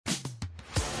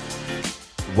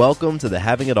Welcome to the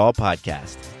Having It All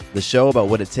podcast, the show about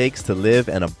what it takes to live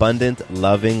an abundant,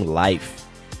 loving life.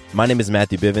 My name is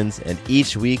Matthew Bivens, and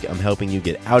each week I'm helping you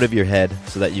get out of your head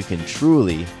so that you can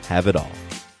truly have it all.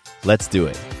 Let's do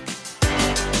it.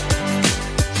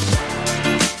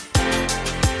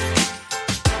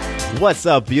 What's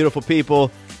up, beautiful people?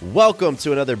 Welcome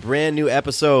to another brand new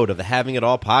episode of the Having It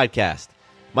All podcast.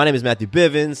 My name is Matthew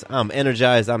Bivens. I'm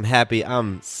energized, I'm happy,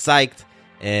 I'm psyched,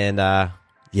 and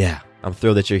I'm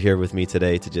thrilled that you're here with me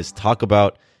today to just talk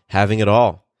about having it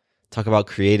all. Talk about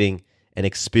creating and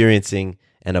experiencing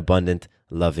an abundant,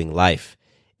 loving life.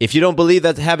 If you don't believe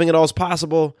that having it all is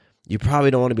possible, you probably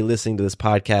don't want to be listening to this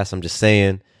podcast. I'm just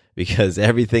saying, because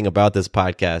everything about this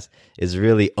podcast is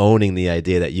really owning the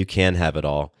idea that you can have it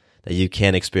all, that you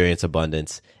can experience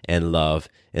abundance and love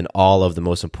in all of the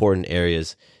most important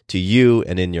areas to you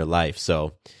and in your life.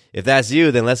 So if that's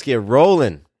you, then let's get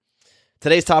rolling.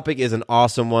 Today's topic is an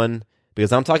awesome one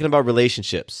because I'm talking about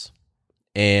relationships,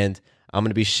 and I'm going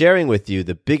to be sharing with you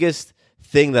the biggest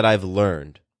thing that I've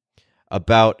learned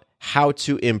about how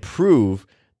to improve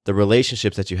the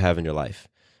relationships that you have in your life.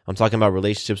 I'm talking about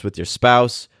relationships with your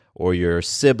spouse or your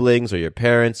siblings or your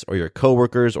parents or your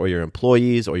coworkers or your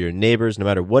employees or your neighbors. No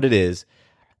matter what it is,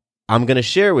 I'm going to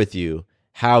share with you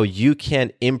how you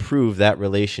can improve that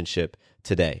relationship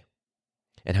today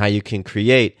and how you can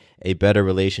create a better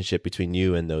relationship between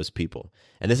you and those people.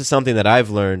 And this is something that I've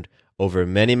learned over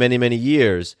many, many, many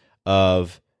years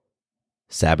of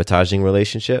sabotaging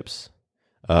relationships,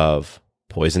 of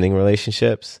poisoning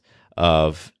relationships,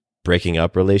 of breaking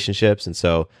up relationships. And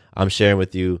so I'm sharing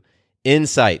with you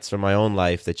insights from my own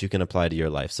life that you can apply to your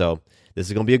life. So this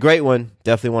is going to be a great one.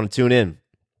 Definitely want to tune in.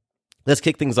 Let's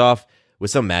kick things off with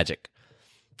some magic.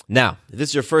 Now, if this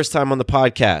is your first time on the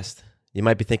podcast, you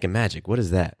might be thinking, magic, what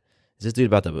is that? Is this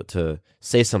dude about to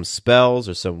say some spells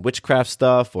or some witchcraft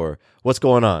stuff, or what's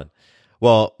going on?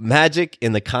 Well, magic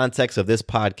in the context of this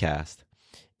podcast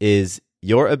is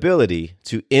your ability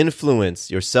to influence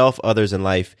yourself, others, in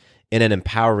life in an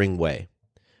empowering way.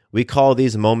 We call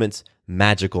these moments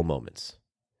magical moments.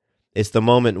 It's the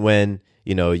moment when,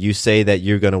 you say that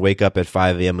you're going to wake up at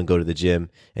 5 a.m. and go to the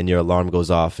gym, and your alarm goes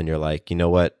off, and you're like, you know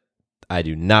what? I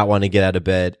do not want to get out of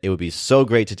bed. It would be so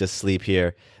great to just sleep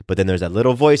here. But then there's that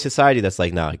little voice inside you that's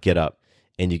like, nah, get up.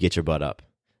 And you get your butt up.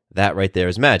 That right there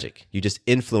is magic. You just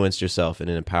influenced yourself in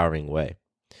an empowering way.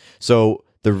 So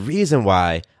the reason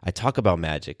why I talk about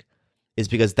magic is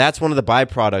because that's one of the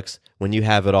byproducts when you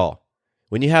have it all.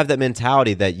 When you have that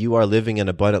mentality that you are living an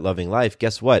abundant, loving life,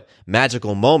 guess what?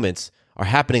 Magical moments are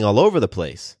happening all over the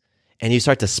place, and you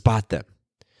start to spot them.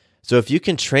 So if you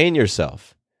can train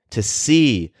yourself to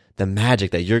see the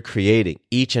magic that you're creating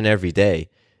each and every day,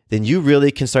 then you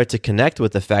really can start to connect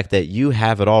with the fact that you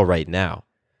have it all right now.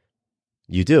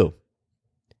 You do.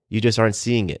 You just aren't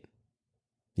seeing it.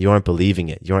 You aren't believing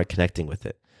it. You aren't connecting with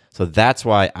it. So that's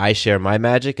why I share my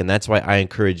magic, and that's why I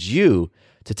encourage you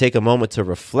to take a moment to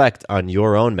reflect on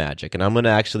your own magic. And I'm going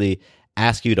to actually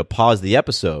ask you to pause the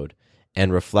episode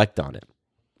and reflect on it.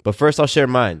 But first, I'll share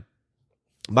mine.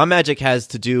 My magic has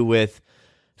to do with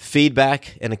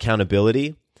feedback and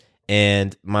accountability,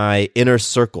 and my inner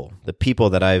circle, the people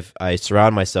that I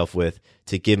surround myself with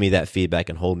to give me that feedback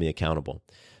and hold me accountable.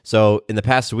 So in the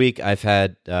past week, I've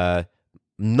had a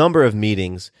number of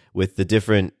meetings with the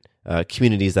different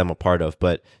communities that I'm a part of,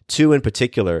 but two in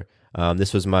particular.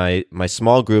 This was my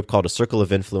small group called A Circle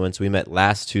of Influence. We met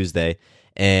last Tuesday,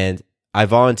 and I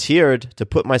volunteered to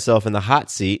put myself in the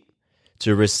hot seat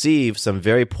to receive some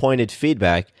very pointed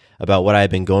feedback about what I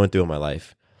had been going through in my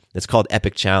life. It's called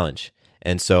Epic Challenge.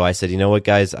 And so I said, you know what,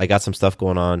 guys, I got some stuff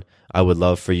going on. I would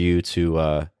love for you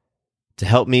to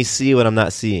help me see what I'm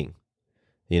not seeing.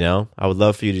 I would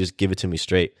love for you to just give it to me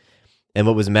straight. And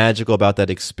what was magical about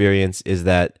that experience is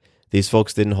that these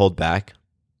folks didn't hold back.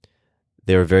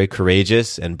 They were very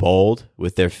courageous and bold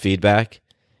with their feedback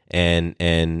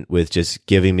and with just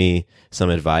giving me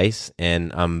some advice.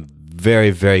 And I'm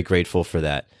very, very grateful for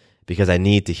that because I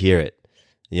need to hear it.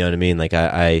 You know what I mean? Like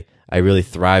I really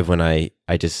thrive when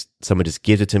someone just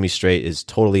gives it to me straight, is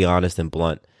totally honest and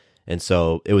blunt. And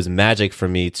so it was magic for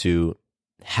me to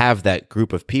have that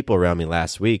group of people around me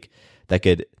last week that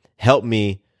could help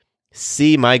me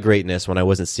see my greatness when I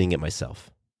wasn't seeing it myself.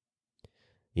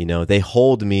 They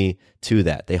hold me to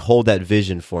that. They hold that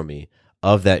vision for me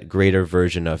of that greater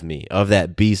version of me, of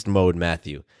that beast mode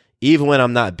Matthew, even when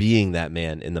I'm not being that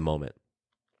man in the moment.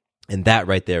 And that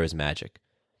right there is magic.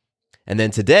 And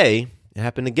then today, it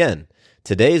happened again.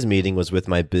 Today's meeting was with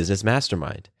my business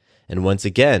mastermind. And once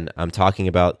again, I'm talking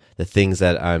about the things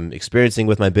that I'm experiencing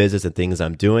with my business and things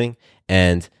I'm doing,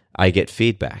 and I get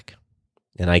feedback.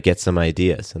 and I get some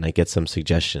ideas and I get some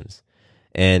suggestions.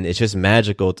 And it's just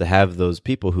magical to have those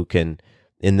people who can,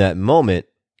 in that moment,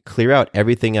 clear out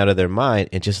everything out of their mind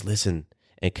and just listen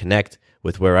and connect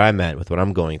with where I'm at, with what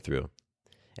I'm going through,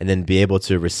 and then be able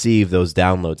to receive those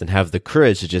downloads and have the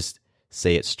courage to just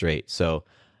say it straight. So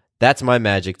that's my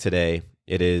magic today.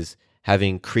 It is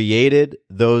having created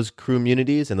those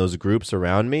communities and those groups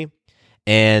around me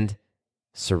and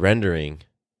surrendering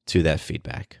to that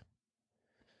feedback.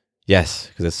 Yes,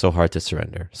 because it's so hard to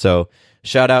surrender. So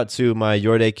shout out to my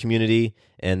Your Day community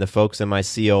and the folks in my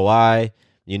COI.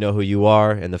 You know who you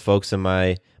are. And the folks in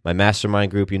my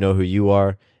mastermind group, you know who you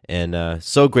are. And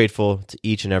so grateful to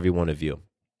each and every one of you.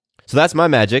 So that's my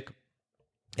magic.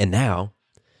 And now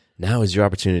is your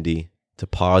opportunity to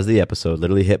pause the episode,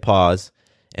 literally hit pause,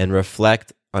 and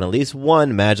reflect on at least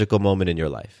one magical moment in your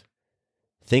life.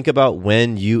 Think about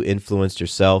when you influenced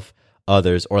yourself,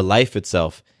 others, or life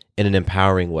itself in an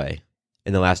empowering way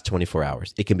in the last 24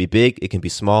 hours. It can be big, it can be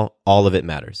small, all of it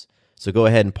matters. So go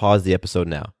ahead and pause the episode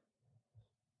now.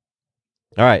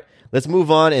 All right, let's move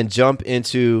on and jump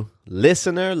into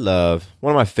listener love,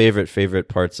 one of my favorite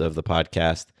parts of the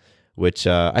podcast, which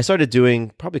I started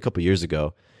doing probably a couple years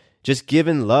ago, just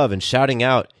giving love and shouting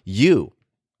out you.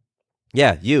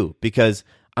 Yeah, you, because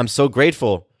I'm so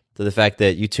grateful to the fact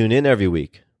that you tune in every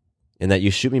week and that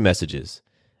you shoot me messages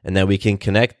and that we can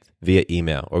connect via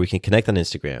email or we can connect on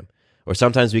Instagram or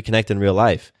sometimes we connect in real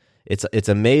life. It's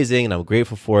amazing and I'm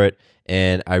grateful for it.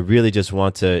 And I really just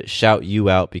want to shout you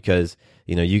out because,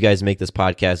 you know, you guys make this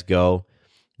podcast go.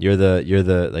 You're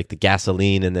the like the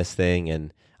gasoline in this thing,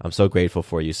 and I'm so grateful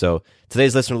for you. So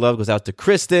today's listener love goes out to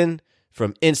Kristen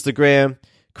from Instagram.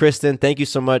 Kristen, thank you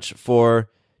so much for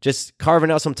just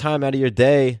carving out some time out of your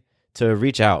day to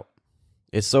reach out.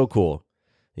 It's so cool.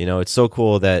 You know, it's so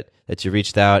cool that you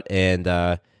reached out.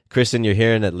 And Kristen, you're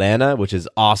here in Atlanta, which is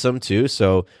awesome too.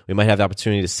 So we might have the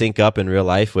opportunity to sync up in real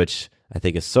life, which I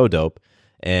think is so dope.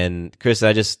 And Kristen,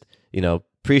 I just,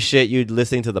 appreciate you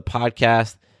listening to the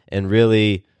podcast and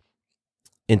really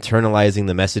internalizing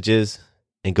the messages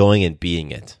and going and being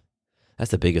it.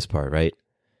 That's the biggest part, right?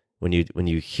 When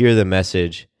you hear the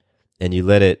message and you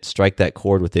let it strike that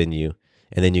chord within you,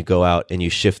 and then you go out and you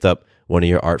shift up one of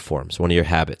your art forms, one of your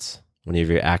habits, one of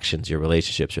your actions, your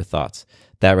relationships, your thoughts.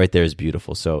 That right there is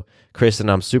beautiful. So, Kristen,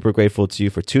 I'm super grateful to you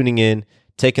for tuning in,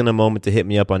 taking a moment to hit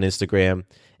me up on Instagram,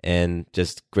 and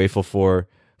just grateful for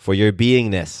your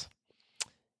beingness.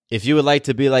 If you would like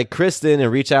to be like Kristen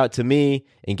and reach out to me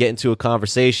and get into a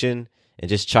conversation and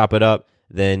just chop it up,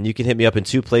 then you can hit me up in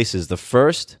two places. The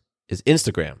first is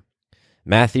Instagram,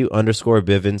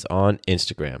 Matthew_Bivens on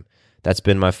Instagram. That's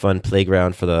been my fun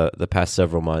playground for the past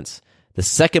several months. The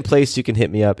second place you can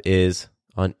hit me up is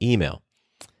on email,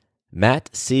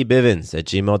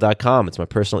 mattcbivens@gmail.com. It's my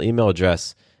personal email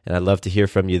address, and I'd love to hear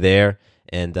from you there.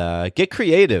 And get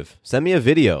creative. Send me a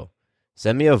video.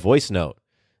 Send me a voice note.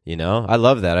 I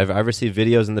love that. I've received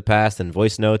videos in the past and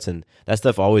voice notes, and that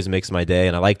stuff always makes my day.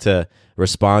 And I like to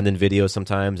respond in videos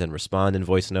sometimes and respond in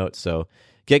voice notes. So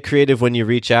get creative when you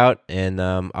reach out, and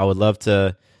I would love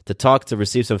to talk, to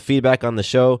receive some feedback on the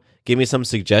show. Give me some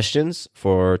suggestions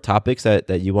for topics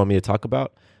that you want me to talk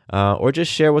about, or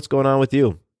just share what's going on with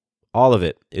you. All of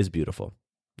it is beautiful.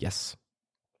 Yes.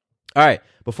 All right.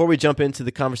 Before we jump into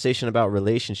the conversation about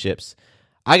relationships,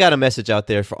 I got a message out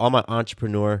there for all my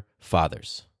entrepreneur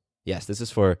fathers. Yes, this is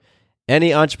for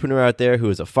any entrepreneur out there who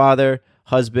is a father,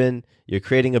 husband, you're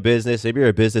creating a business, maybe you're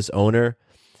a business owner.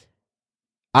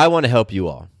 I want to help you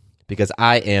all because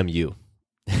I am you.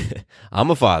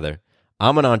 I'm a father,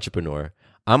 I'm an entrepreneur,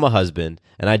 I'm a husband,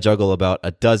 and I juggle about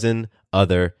a dozen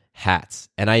other hats.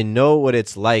 And I know what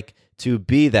it's like to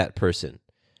be that person,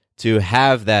 to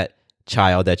have that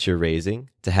child that you're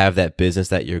raising, to have that business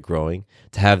that you're growing,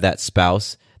 to have that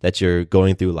spouse that you're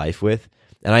going through life with.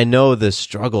 And I know the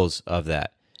struggles of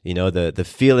that, the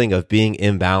feeling of being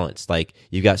imbalanced. Like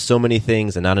you've got so many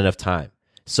things and not enough time,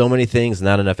 so many things,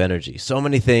 not enough energy, so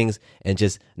many things and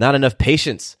just not enough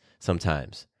patience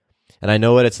sometimes. And I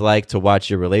know what it's like to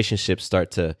watch your relationships start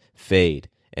to fade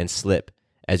and slip.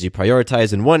 As you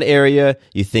prioritize in one area,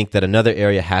 you think that another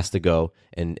area has to go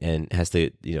and has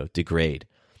to, degrade.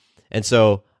 And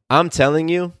so I'm telling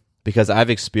you, because I've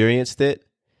experienced it,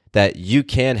 that you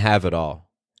can have it all.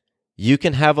 You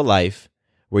can have a life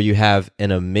where you have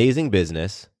an amazing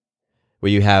business,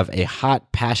 where you have a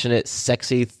hot, passionate,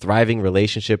 sexy, thriving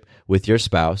relationship with your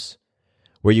spouse,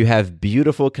 where you have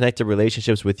beautiful, connected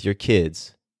relationships with your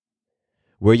kids,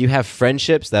 where you have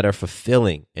friendships that are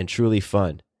fulfilling and truly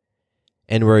fun,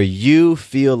 and where you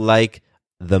feel like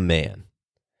the man.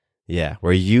 Yeah,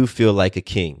 where you feel like a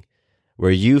king.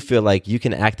 where you feel like you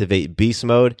can activate beast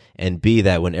mode and be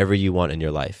that whenever you want in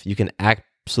your life. You can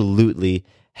absolutely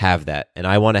have that. And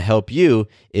I want to help you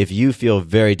if you feel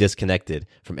very disconnected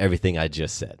from everything I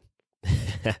just said.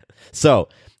 So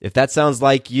if that sounds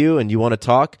like you and you want to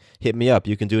talk, hit me up.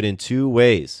 You can do it in two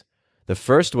ways. The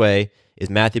first way is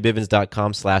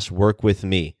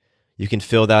MatthewBivens.com/workwithme. You can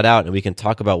fill that out and we can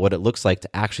talk about what it looks like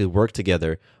to actually work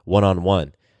together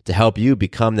one-on-one to help you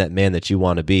become that man that you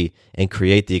want to be and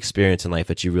create the experience in life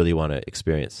that you really want to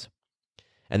experience.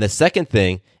 And the second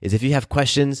thing is if you have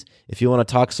questions, if you want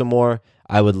to talk some more,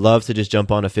 I would love to just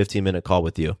jump on a 15-minute call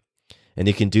with you. And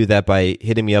you can do that by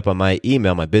hitting me up on my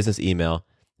email, my business email,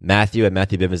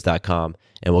 Matthew@MatthewBivens.com,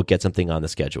 and we'll get something on the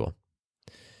schedule.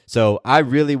 So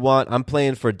I'm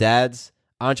playing for dads,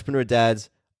 entrepreneur dads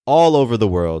all over the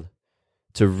world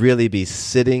to really be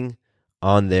sitting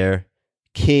on their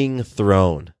king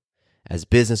throne as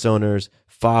business owners,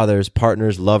 fathers,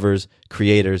 partners, lovers,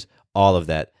 creators, all of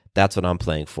that. That's what I'm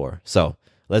playing for. So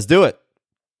let's do it.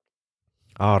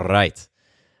 All right.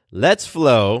 Let's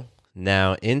flow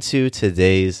now into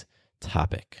today's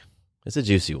topic. It's a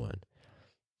juicy one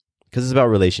because it's about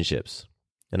relationships.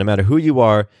 And no matter who you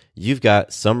are, you've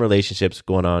got some relationships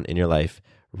going on in your life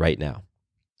right now.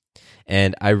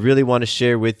 And I really want to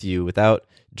share with you, without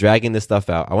dragging this stuff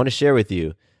out, I want to share with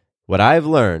you what I've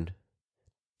learned,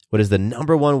 what is the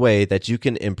number one way that you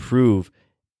can improve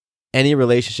any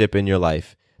relationship in your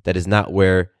life that is not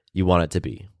where you want it to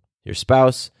be. Your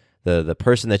spouse, the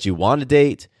person that you want to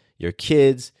date, your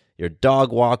kids, your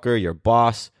dog walker, your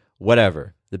boss,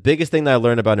 whatever. The biggest thing that I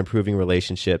learned about improving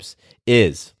relationships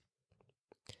is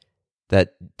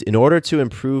that in order to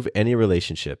improve any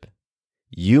relationship,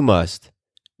 you must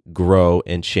grow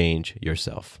and change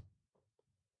yourself.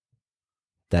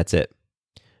 That's it.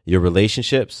 Your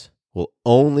relationships will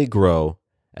only grow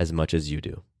as much as you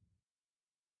do.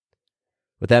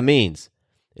 What that means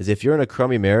is if you're in a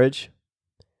crummy marriage,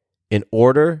 in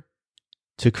order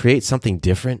to create something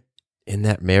different in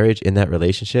that marriage, in that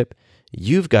relationship,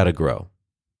 you've got to grow.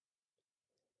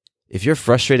 If you're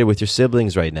frustrated with your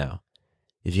siblings right now,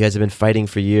 if you guys have been fighting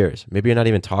for years, maybe you're not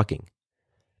even talking,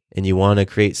 and you want to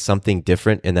create something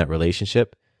different in that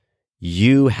relationship,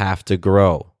 you have to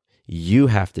grow. You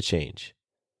have to change.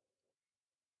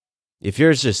 If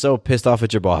you're just so pissed off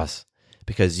at your boss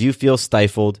because you feel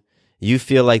stifled, you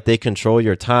feel like they control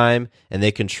your time and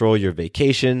they control your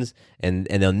vacations and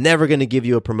they're never going to give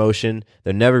you a promotion,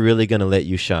 they're never really going to let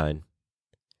you shine,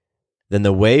 then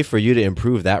the way for you to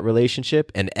improve that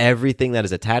relationship and everything that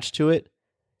is attached to it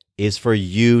is for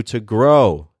you to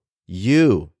grow.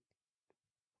 You.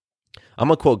 I'm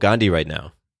going to quote Gandhi right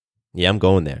now. Yeah, I'm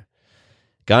going there.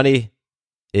 Gandhi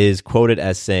is quoted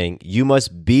as saying, "You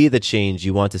must be the change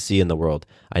you want to see in the world."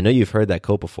 I know you've heard that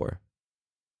quote before.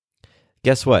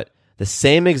 Guess what? The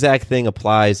same exact thing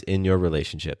applies in your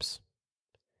relationships.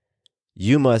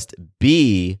 You must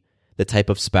be the type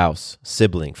of spouse,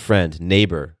 sibling, friend,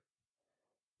 neighbor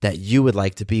that you would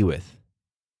like to be with.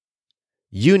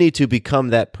 You need to become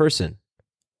that person.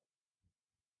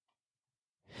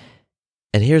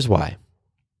 And here's why.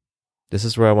 This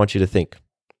is where I want you to think.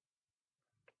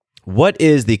 What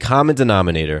is the common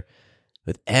denominator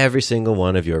with every single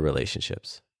one of your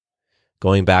relationships?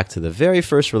 Going back to the very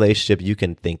first relationship you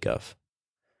can think of.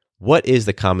 What is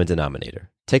the common denominator?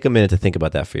 Take a minute to think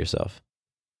about that for yourself.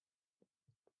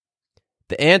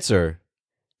 The answer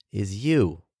is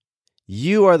you.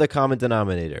 You are the common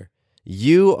denominator.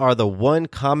 You are the one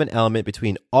common element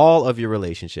between all of your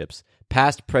relationships,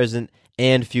 past, present,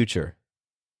 and future.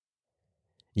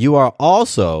 You are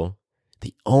also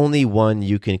the only one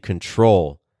you can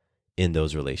control in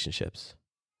those relationships.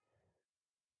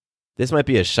 This might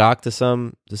be a shock to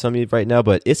some of you right now,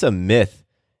 but it's a myth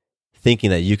thinking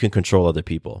that you can control other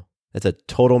people. That's a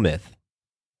total myth.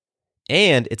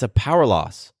 And it's a power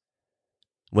loss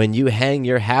when you hang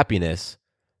your happiness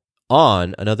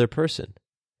on another person.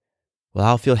 Well,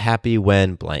 I'll feel happy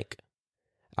when blank.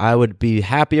 I would be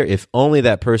happier if only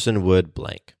that person would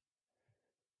blank.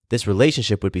 This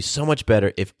relationship would be so much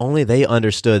better if only they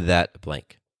understood that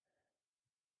blank.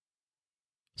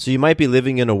 So you might be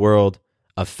living in a world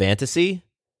of fantasy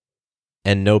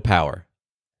and no power.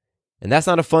 And that's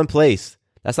not a fun place.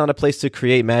 That's not a place to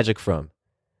create magic from.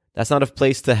 That's not a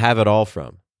place to have it all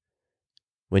from.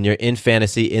 When you're in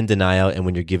fantasy, in denial, and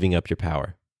when you're giving up your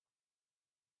power.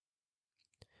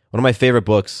 One of my favorite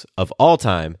books of all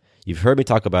time, you've heard me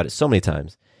talk about it so many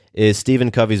times, is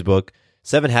Stephen Covey's book,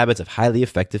 7 Habits of Highly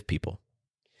Effective People.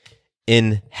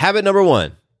 In habit number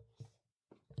 1,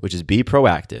 which is be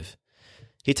proactive,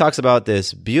 he talks about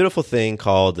this beautiful thing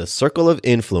called the circle of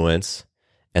influence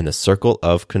and the circle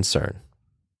of concern.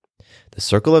 The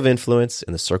circle of influence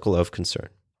and the circle of concern.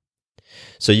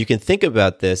 So you can think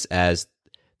about this as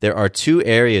there are two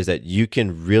areas that you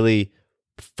can really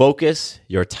focus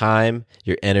your time,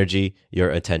 your energy, your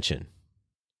attention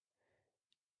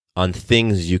on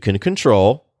things you can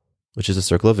control, which is a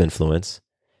circle of influence,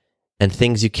 and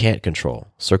things you can't control,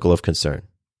 circle of concern.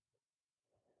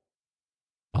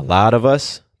 A lot of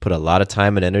us put a lot of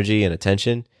time and energy and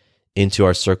attention into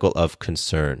our circle of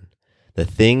concern, the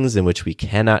things in which we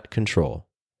cannot control.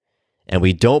 And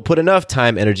we don't put enough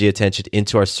time, energy, attention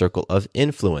into our circle of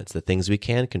influence, the things we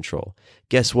can control.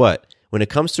 Guess what? When it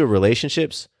comes to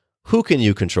relationships, who can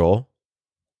you control?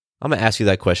 I'm going to ask you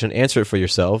that question. Answer it for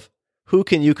yourself. Who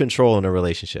can you control in a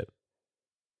relationship?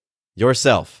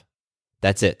 Yourself.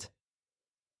 That's it.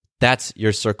 That's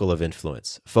your circle of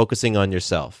influence. Focusing on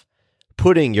yourself.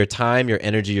 Putting your time, your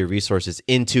energy, your resources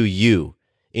into you,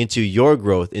 into your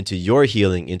growth, into your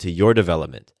healing, into your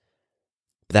development.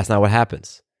 But that's not what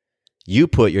happens. You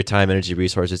put your time, energy,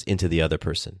 resources into the other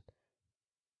person.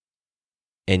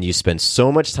 And you spend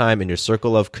so much time in your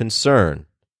circle of concern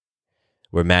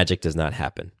where magic does not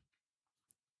happen.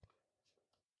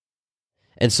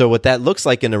 And so what that looks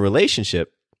like in a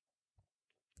relationship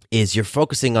is you're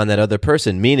focusing on that other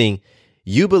person, meaning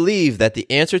you believe that the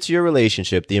answer to your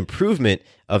relationship, the improvement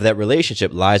of that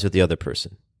relationship lies with the other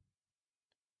person.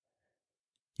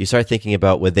 You start thinking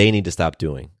about what they need to stop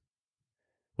doing,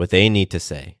 what they need to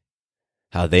say,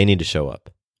 how they need to show up.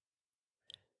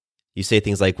 You say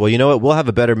things like, well, you know what? We'll have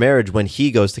a better marriage when he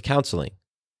goes to counseling.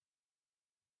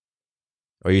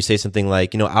 Or you say something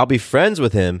like, I'll be friends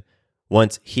with him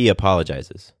once he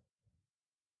apologizes.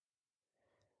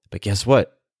 But guess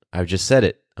what? I've just said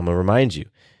it. I'm going to remind you.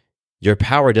 Your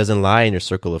power doesn't lie in your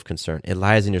circle of concern. It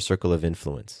lies in your circle of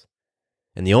influence.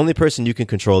 And the only person you can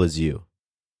control is you.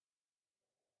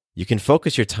 You can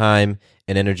focus your time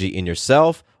and energy in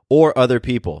yourself or other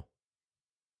people.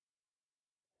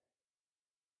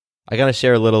 I got to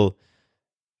share a little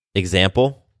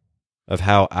example of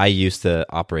how I used to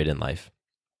operate in life.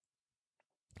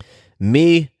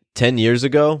 Me, 10 years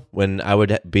ago, when I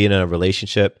would be in a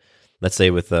relationship, let's say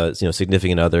with a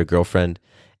significant other, girlfriend,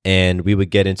 and we would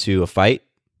get into a fight,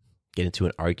 get into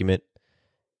an argument,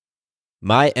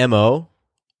 my MO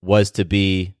was to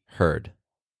be heard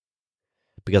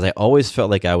because I always felt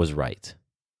like I was right.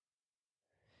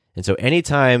 And so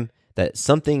anytime that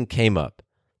something came up,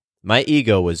 my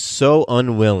ego was so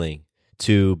unwilling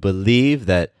to believe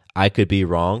that I could be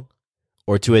wrong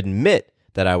or to admit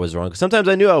that I was wrong. 'Cause sometimes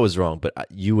I knew I was wrong, but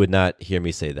you would not hear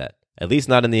me say that, at least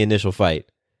not in the initial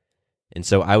fight. And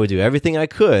so I would do everything I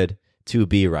could to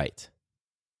be right.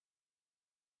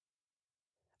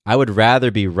 I would rather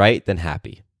be right than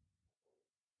happy.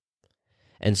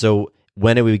 And so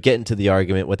when we would get into the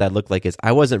argument, what that looked like is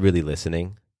I wasn't really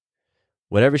listening.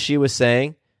 Whatever she was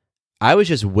saying, I was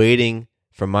just waiting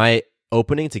for my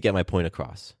opening to get my point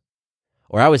across.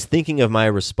 Or I was thinking of my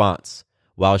response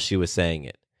while she was saying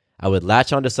it. I would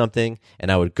latch onto something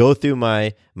and I would go through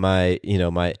my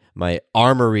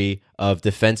armory of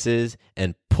defenses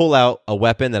and pull out a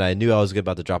weapon that I knew I was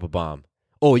about to drop a bomb.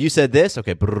 Oh, you said this?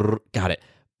 Okay, got it.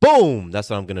 Boom! That's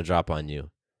what I'm going to drop on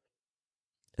you.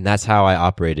 And that's how I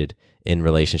operated in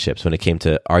relationships when it came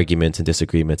to arguments and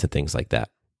disagreements and things like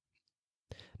that.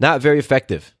 Not very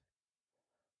effective.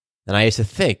 And I used to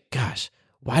think, gosh,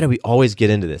 why do we always get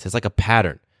into this? It's like a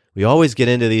pattern. We always get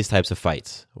into these types of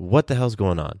fights. What the hell's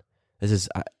going on? This is,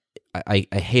 I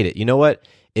hate it. You know what?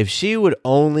 If she would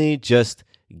only just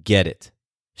get it,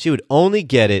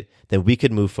 then we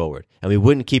could move forward and we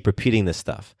wouldn't keep repeating this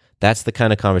stuff. That's the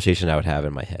kind of conversation I would have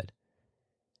in my head.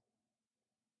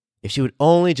 If she would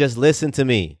only just listen to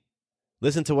me,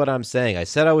 listen to what I'm saying. I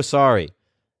said I was sorry.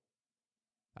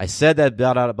 I said that,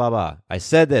 blah, blah, blah, blah. I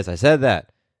said this, I said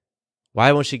that.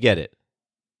 Why won't she get it?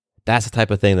 That's the type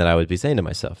of thing that I would be saying to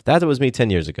myself. That was me 10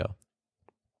 years ago.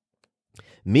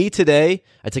 Me today,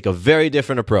 I take a very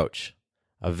different approach.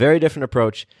 And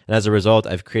as a result,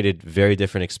 I've created very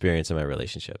different experience in my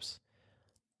relationships.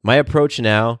 My approach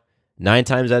now, 9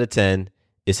 times out of 10,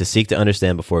 is to seek to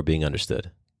understand before being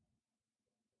understood.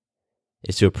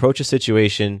 It's to approach a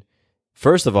situation,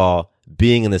 first of all,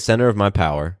 being in the center of my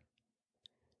power,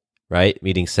 right?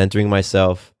 Meaning centering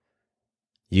myself,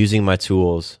 using my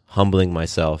tools, humbling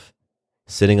myself,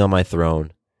 sitting on my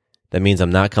throne. That means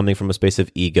I'm not coming from a space of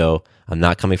ego. I'm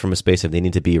not coming from a space of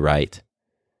needing to be right.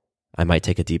 I might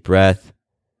take a deep breath.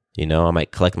 I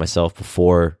might collect myself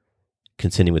before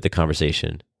continuing with the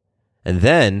conversation. And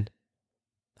then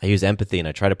I use empathy and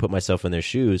I try to put myself in their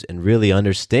shoes and really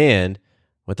understand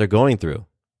what they're going through.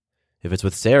 If it's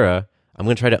with Sarah, I'm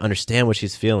going to try to understand what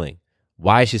she's feeling,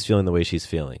 why she's feeling the way she's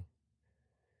feeling.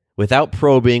 without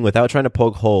probing, without trying to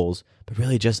poke holes, but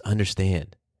really just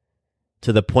understand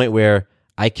to the point where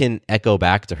I can echo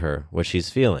back to her what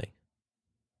she's feeling.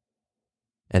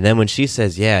 And then when she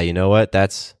says, yeah, you know what,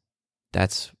 that's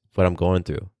what I'm going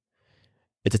through.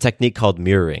 It's a technique called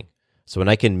mirroring. So when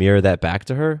I can mirror that back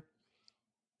to her,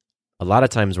 a lot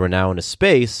of times we're now in a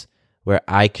space where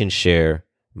I can share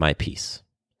my piece.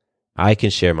 I can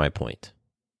share my point.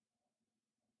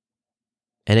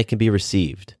 And it can be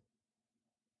received.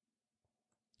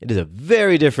 It is a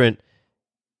very different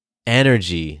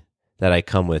energy that I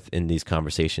come with in these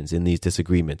conversations, in these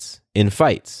disagreements, in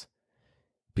fights.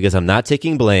 Because I'm not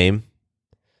taking blame.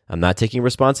 I'm not taking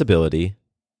responsibility.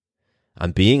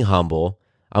 I'm being humble.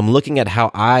 I'm looking at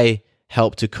how I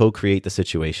help to co-create the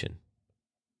situation.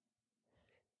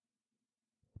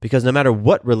 Because no matter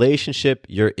what relationship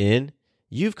you're in,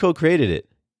 you've co-created it.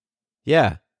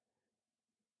 Yeah.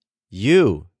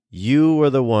 You were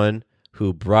the one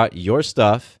who brought your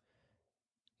stuff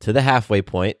to the halfway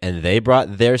point, and they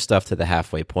brought their stuff to the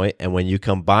halfway point. And when you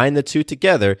combine the two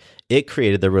together, it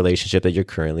created the relationship that you're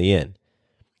currently in.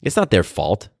 It's not their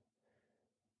fault.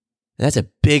 And that's a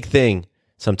big thing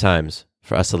sometimes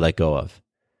for us to let go of.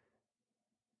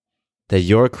 That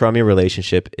your crummy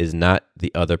relationship is not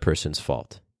the other person's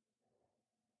fault.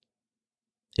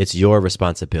 It's your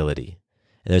responsibility.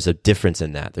 And there's a difference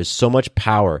in that. There's so much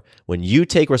power when you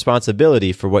take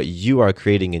responsibility for what you are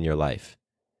creating in your life.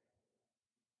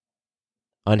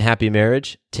 Unhappy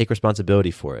marriage, take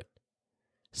responsibility for it.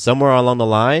 Somewhere along the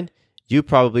line, you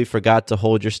probably forgot to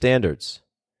hold your standards.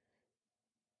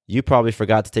 You probably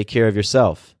forgot to take care of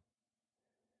yourself.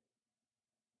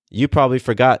 You probably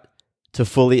forgot to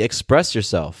fully express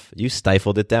yourself. You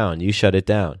stifled it down. You shut it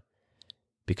down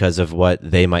because of what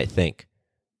they might think,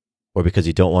 or because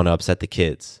you don't want to upset the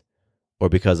kids, or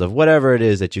because of whatever it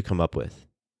is that you come up with.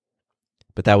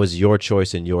 But that was your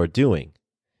choice and your doing.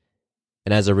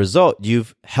 And as a result,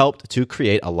 you've helped to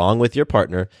create, along with your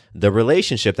partner, the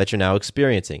relationship that you're now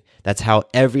experiencing. That's how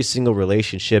every single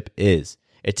relationship is.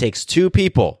 It takes two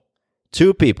people.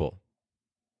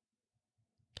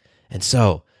 And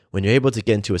so, when you're able to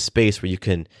get into a space where you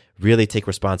can really take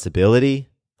responsibility,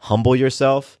 humble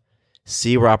yourself,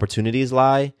 see where opportunities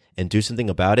lie, and do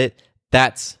something about it,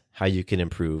 that's how you can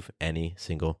improve any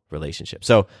single relationship.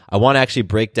 So I want to actually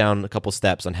break down a couple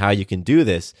steps on how you can do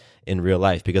this in real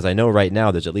life, because I know right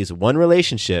now there's at least one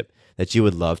relationship that you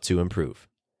would love to improve.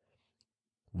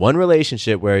 One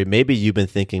relationship where maybe you've been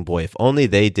thinking, boy, if only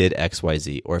they did X, Y,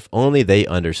 Z, or if only they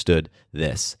understood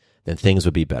this, then things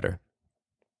would be better.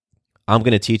 I'm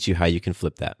going to teach you how you can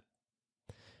flip that.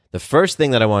 The first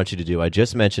thing that I want you to do, I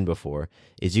just mentioned before,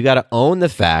 is you got to own the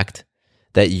fact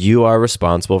that you are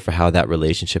responsible for how that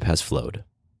relationship has flowed.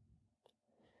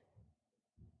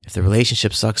 If the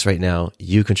relationship sucks right now,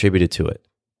 you contributed to it,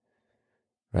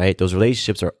 right? Those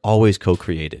relationships are always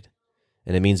co-created,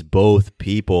 and it means both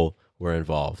people were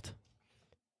involved.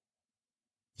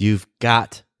 You've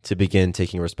got to begin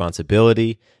taking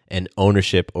responsibility and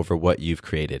ownership over what you've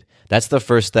created. That's the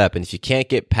first step, and if you can't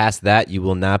get past that, you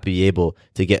will not be able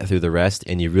to get through the rest,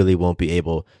 and you really won't be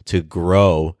able to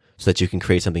grow so that you can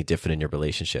create something different in your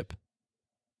relationship.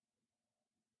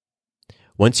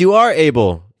 Once you are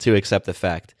able to accept the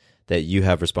fact that you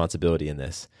have responsibility in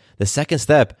this, the second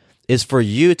step is for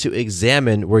you to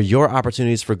examine where your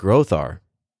opportunities for growth are.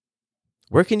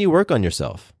 Where can you work on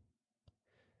yourself?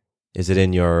 Is it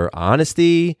in your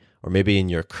honesty, or maybe in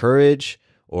your courage,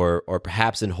 or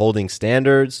perhaps in holding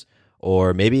standards,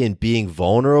 or maybe in being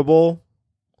vulnerable,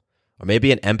 or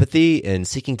maybe in empathy and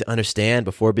seeking to understand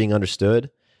before being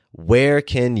understood? Where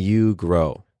can you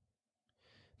grow?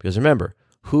 Because remember,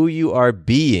 who you are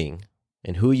being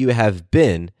and who you have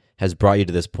been has brought you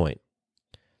to this point.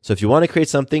 So if you want to create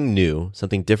something new,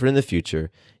 something different in the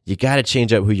future, you got to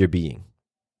change up who you're being.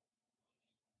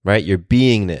 Right? Your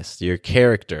beingness, your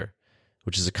character,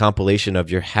 which is a compilation of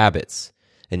your habits.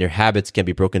 And your habits can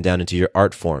be broken down into your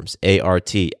art forms,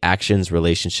 ART, actions,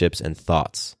 relationships, and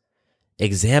thoughts.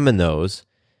 Examine those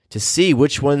to see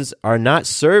which ones are not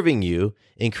serving you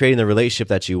in creating the relationship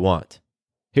that you want.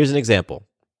 Here's an example.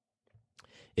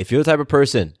 If you're the type of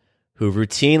person who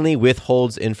routinely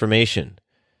withholds information,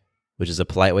 which is a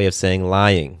polite way of saying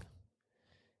lying,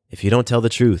 if you don't tell the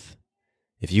truth,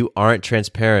 if you aren't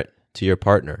transparent to your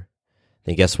partner,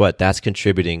 then guess what? That's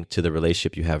contributing to the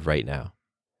relationship you have right now.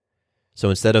 So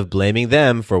instead of blaming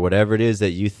them for whatever it is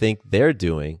that you think they're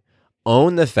doing,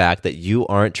 own the fact that you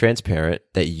aren't transparent,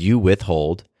 that you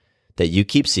withhold, that you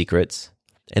keep secrets,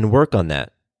 and work on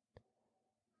that.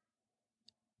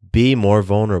 Be more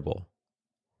vulnerable.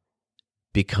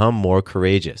 Become more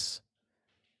courageous.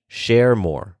 Share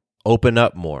more. Open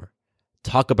up more.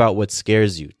 Talk about what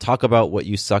scares you. Talk about what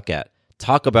you suck at.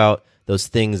 Talk about those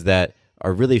things that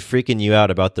are really freaking you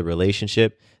out about the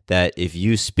relationship, that if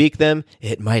you speak them,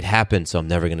 it might happen, so I'm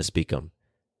never going to speak them.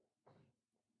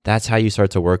 That's how you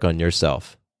start to work on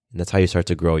yourself, and that's how you start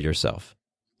to grow yourself.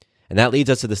 And that leads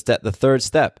us to the third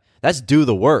step. That's do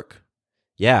the work.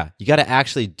 Yeah, you got to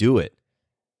actually do it.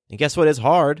 And guess what? It's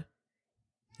hard.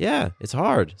 Yeah, it's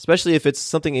hard, especially if it's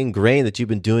something ingrained that you've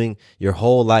been doing your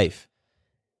whole life.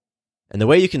 And the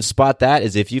way you can spot that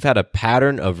is if you've had a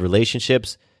pattern of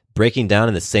relationships breaking down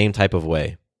in the same type of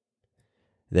way,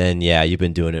 then yeah, you've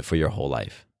been doing it for your whole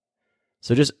life.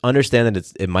 So just understand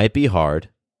that it might be hard,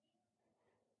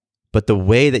 but the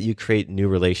way that you create new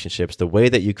relationships, the way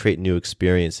that you create new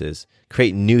experiences,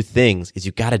 create new things, is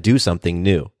you got to do something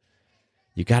new.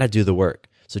 You got to do the work.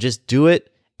 So just do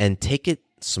it and take it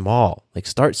small. Like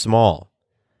start small,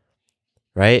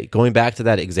 right? Going back to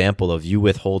that example of you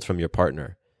withhold from your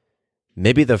partner.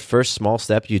 Maybe the first small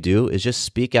step you do is just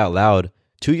speak out loud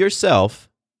to yourself,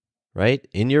 right?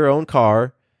 In your own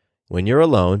car, when you're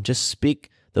alone, just speak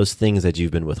those things that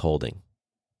you've been withholding.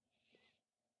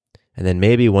 And then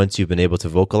maybe once you've been able to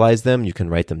vocalize them, you can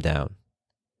write them down.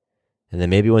 And then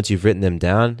maybe once you've written them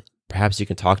down, perhaps you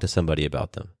can talk to somebody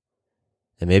about them.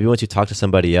 And maybe once you talk to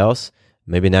somebody else,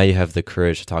 maybe now you have the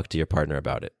courage to talk to your partner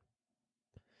about it.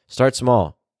 Start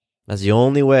small. That's the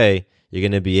only way you're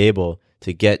going to be able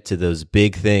to get to those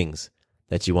big things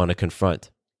that you want to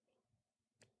confront.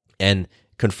 And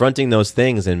confronting those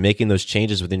things and making those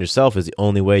changes within yourself is the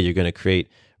only way you're going to create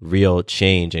real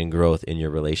change and growth in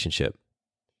your relationship.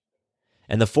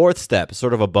 And the fourth step,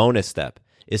 sort of a bonus step,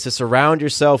 is to surround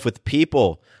yourself with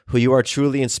people who you are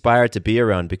truly inspired to be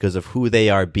around because of who they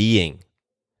are being.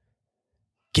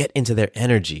 Get into their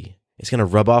energy. It's going to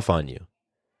rub off on you.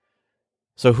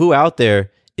 So who out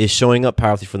there is showing up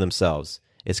powerfully for themselves,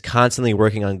 is constantly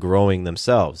working on growing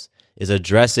themselves, is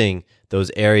addressing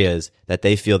those areas that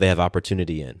they feel they have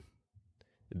opportunity in?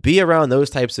 Be around those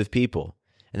types of people,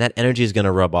 and that energy is going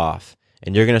to rub off,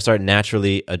 and you're going to start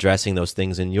naturally addressing those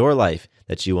things in your life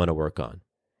that you want to work on.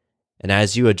 And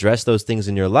as you address those things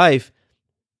in your life,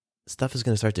 stuff is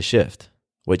going to start to shift.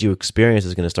 What you experience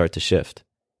is going to start to shift.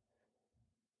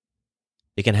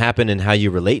 It can happen in how you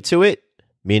relate to it,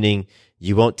 meaning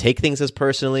you won't take things as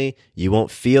personally, you won't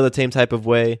feel the same type of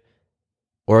way,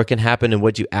 or it can happen in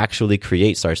what you actually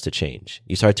create starts to change.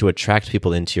 You start to attract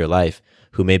people into your life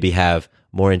who maybe have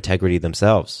more integrity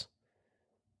themselves.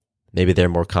 Maybe they're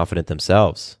more confident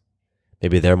themselves.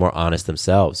 Maybe they're more honest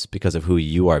themselves because of who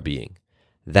you are being.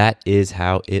 That is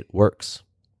how it works.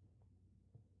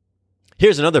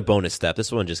 Here's another bonus step.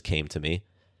 This one just came to me.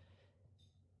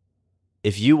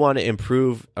 If you want to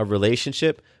improve a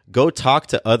relationship, go talk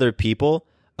to other people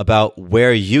about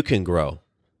where you can grow.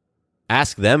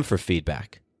 Ask them for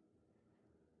feedback.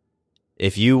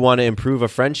 If you want to improve a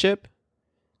friendship,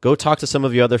 go talk to some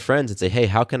of your other friends and say, hey,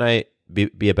 how can I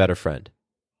be a better friend?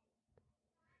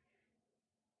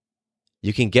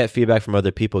 You can get feedback from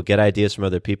other people, get ideas from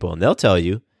other people, and they'll tell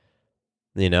you,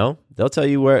 they'll tell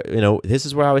you where, this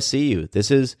is where I see you. This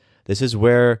is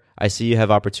where I see you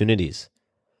have opportunities.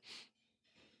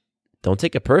 Don't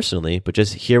take it personally, but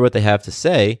just hear what they have to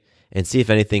say and see if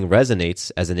anything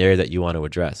resonates as an area that you want to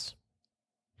address.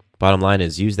 Bottom line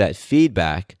is use that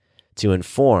feedback to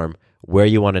inform where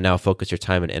you want to now focus your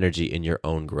time and energy in your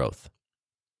own growth.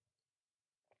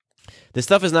 This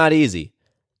stuff is not easy.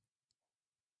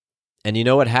 And you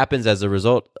know what happens as a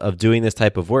result of doing this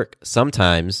type of work?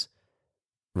 Sometimes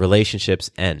relationships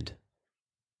end.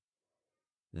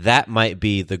 That might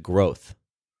be the growth.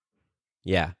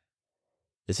 Yeah.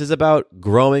 This is about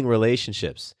growing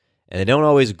relationships, and they don't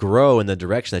always grow in the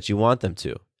direction that you want them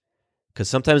to. Because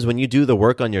sometimes when you do the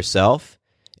work on yourself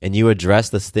and you address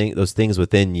those things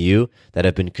within you that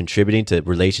have been contributing to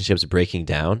relationships breaking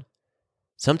down,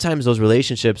 sometimes those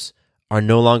relationships are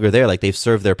no longer there, like they've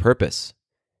served their purpose,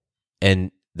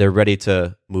 and they're ready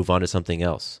to move on to something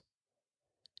else.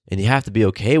 And you have to be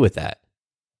okay with that.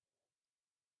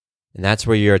 And that's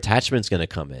where your attachment's going to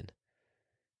come in.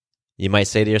 You might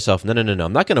say to yourself, no,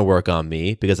 I'm not going to work on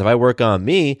me, because if I work on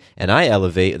me and I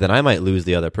elevate, then I might lose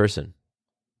the other person.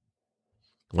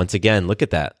 Once again, look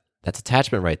at that. That's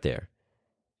attachment right there.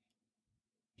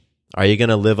 Are you going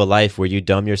to live a life where you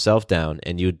dumb yourself down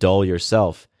and you dull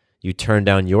yourself, you turn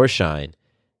down your shine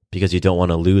because you don't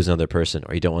want to lose another person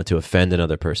or you don't want to offend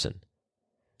another person?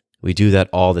 We do that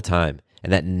all the time,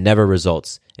 and that never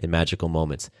results in magical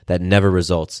moments. That never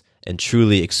results in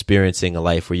truly experiencing a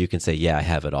life where you can say, yeah, I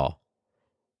have it all.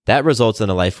 That results in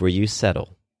a life where you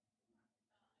settle.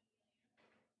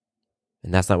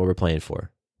 And that's not what we're playing for.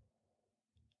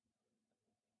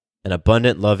 An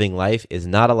abundant, loving life is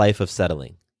not a life of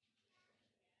settling.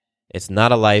 It's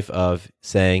not a life of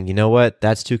saying, you know what,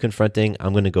 that's too confronting.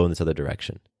 I'm going to go in this other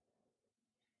direction.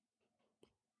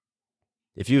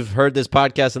 If you've heard this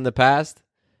podcast in the past,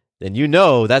 then you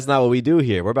know that's not what we do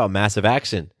here. We're about massive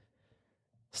action,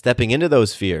 stepping into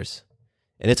those fears.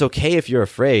 And it's okay if you're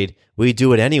afraid. We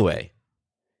do it anyway.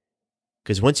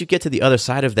 Because once you get to the other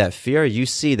side of that fear, you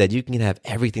see that you can have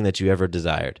everything that you ever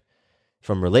desired.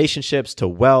 From relationships to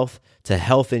wealth to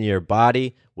health in your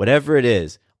body, whatever it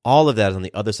is, all of that is on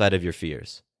the other side of your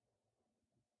fears.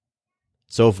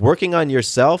 So if working on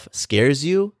yourself scares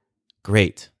you,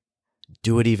 great.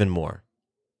 Do it even more.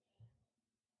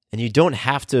 And you don't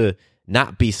have to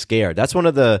not be scared. That's one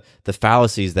of the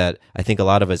fallacies that I think a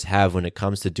lot of us have when it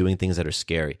comes to doing things that are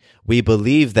scary. We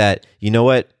believe that, you know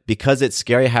what, because it's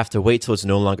scary, I have to wait till it's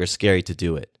no longer scary to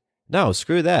do it. No,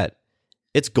 screw that.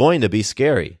 It's going to be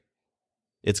scary.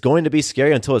 It's going to be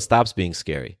scary until it stops being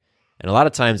scary. And a lot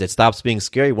of times it stops being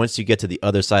scary once you get to the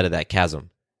other side of that chasm.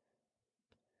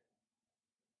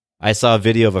 I saw a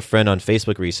video of a friend on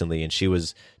Facebook recently, and she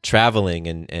was traveling,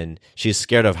 and she's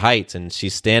scared of heights, and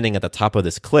she's standing at the top of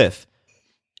this cliff.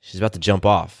 She's about to jump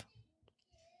off.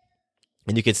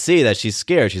 And you can see that she's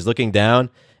scared. She's looking down,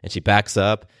 and she backs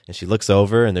up, and she looks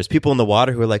over, and there's people in the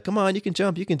water who are like, come on, you can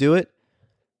jump, you can do it.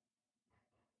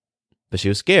 But she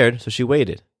was scared, so she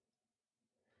waited.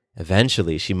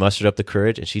 Eventually, she mustered up the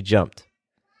courage and she jumped.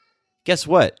 Guess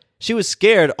what? She was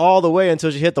scared all the way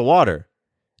until she hit the water.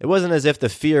 It wasn't as if the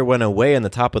fear went away on the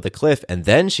top of the cliff and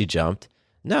then she jumped.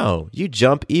 No, you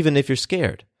jump even if you're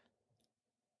scared.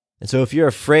 And so if you're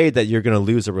afraid that you're going to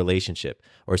lose a relationship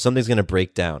or something's going to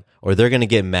break down or they're going to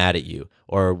get mad at you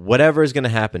or whatever is going to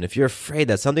happen, if you're afraid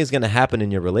that something's going to happen in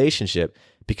your relationship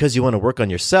because you want to work on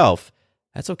yourself,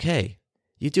 that's okay.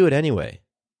 You do it anyway.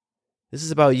 This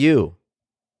is about you.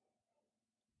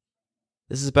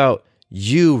 This is about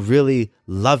you really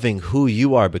loving who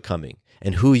you are becoming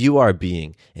and who you are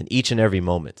being in each and every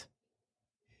moment.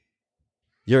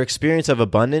 Your experience of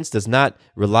abundance does not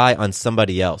rely on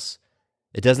somebody else.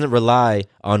 It doesn't rely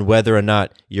on whether or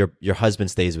not your husband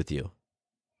stays with you.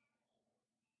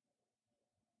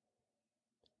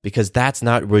 Because that's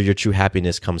not where your true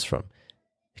happiness comes from.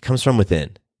 It comes from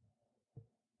within.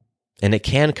 And it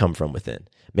can come from within.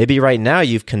 Maybe right now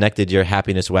you've connected your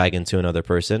happiness wagon to another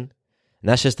person. And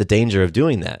that's just the danger of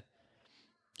doing that.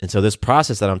 And so this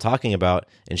process that I'm talking about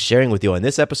and sharing with you on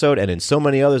this episode and in so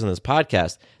many others on this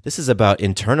podcast, this is about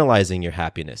internalizing your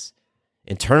happiness,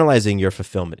 internalizing your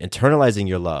fulfillment, internalizing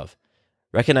your love,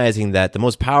 recognizing that the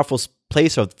most powerful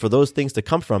place for those things to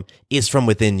come from is from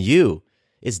within you.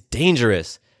 It's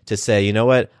dangerous to say, you know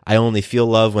what, I only feel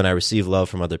love when I receive love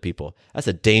from other people. That's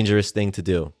a dangerous thing to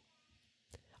do.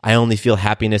 I only feel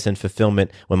happiness and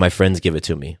fulfillment when my friends give it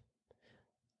to me.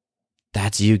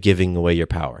 That's you giving away your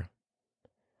power.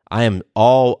 I am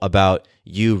all about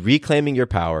you reclaiming your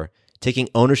power, taking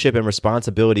ownership and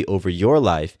responsibility over your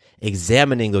life,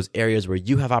 examining those areas where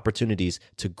you have opportunities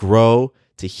to grow,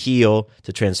 to heal,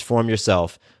 to transform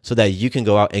yourself so that you can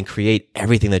go out and create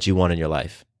everything that you want in your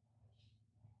life.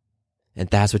 And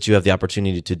that's what you have the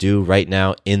opportunity to do right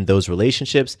now in those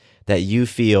relationships that you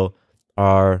feel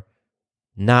are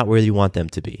not where you want them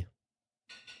to be.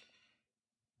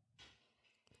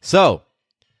 So,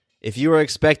 if you are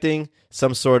expecting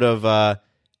some sort of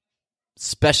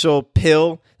special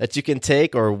pill that you can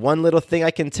take or one little thing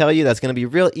I can tell you that's going to be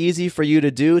real easy for you to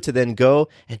do to then go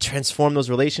and transform those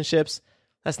relationships,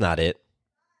 that's not it.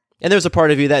 And there's a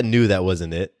part of you that knew that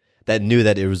wasn't it, that knew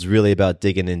that it was really about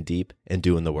digging in deep and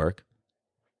doing the work.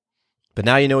 But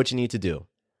now you know what you need to do.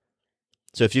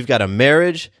 So if you've got a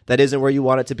marriage that isn't where you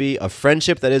want it to be, a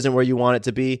friendship that isn't where you want it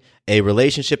to be, a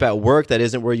relationship at work that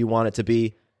isn't where you want it to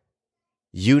be,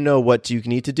 you know what you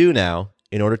need to do now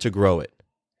in order to grow it.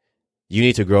 You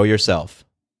need to grow yourself.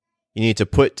 You need to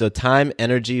put the time,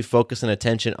 energy, focus, and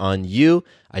attention on you,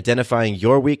 identifying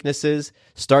your weaknesses,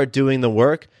 start doing the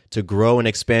work to grow and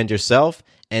expand yourself,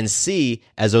 and see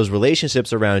as those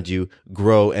relationships around you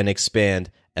grow and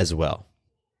expand as well.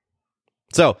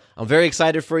 So I'm very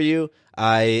excited for you.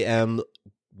 I am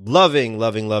loving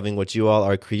what you all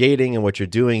are creating and what you're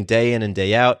doing day in and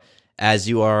day out. As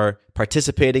you are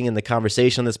participating in the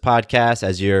conversation on this podcast,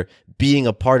 as you're being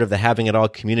a part of the Having It All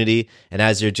community, and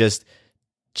as you're just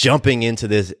jumping into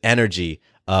this energy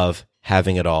of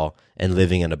having it all and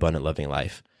living an abundant, loving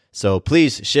life. So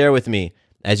please share with me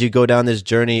as you go down this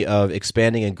journey of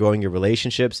expanding and growing your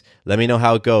relationships. Let me know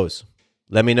how it goes.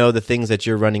 Let me know the things that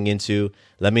you're running into.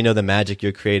 Let me know the magic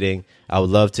you're creating. I would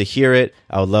love to hear it.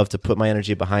 I would love to put my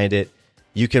energy behind it.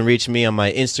 You can reach me on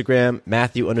my Instagram,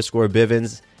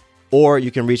 Matthew_Bivens. or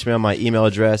you can reach me on my email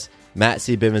address,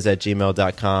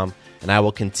 mattcbivens@gmail.com, and I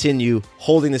will continue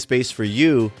holding the space for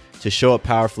you to show up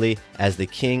powerfully as the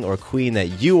king or queen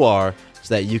that you are,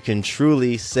 so that you can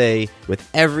truly say with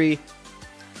every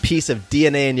piece of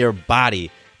DNA in your body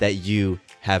that you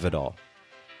have it all.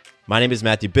 My name is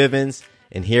Matthew Bivens,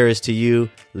 and here is to you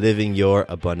living your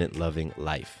abundant, loving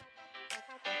life.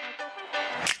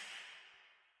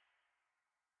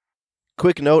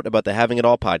 Quick note about the Having It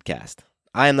All podcast.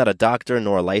 I am not a doctor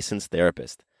nor a licensed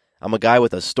therapist. I'm a guy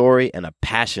with a story and a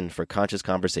passion for conscious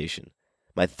conversation.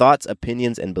 My thoughts,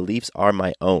 opinions, and beliefs are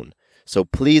my own. So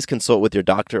please consult with your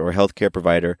doctor or healthcare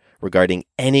provider regarding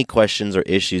any questions or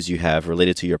issues you have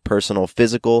related to your personal,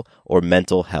 physical, or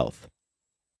mental health.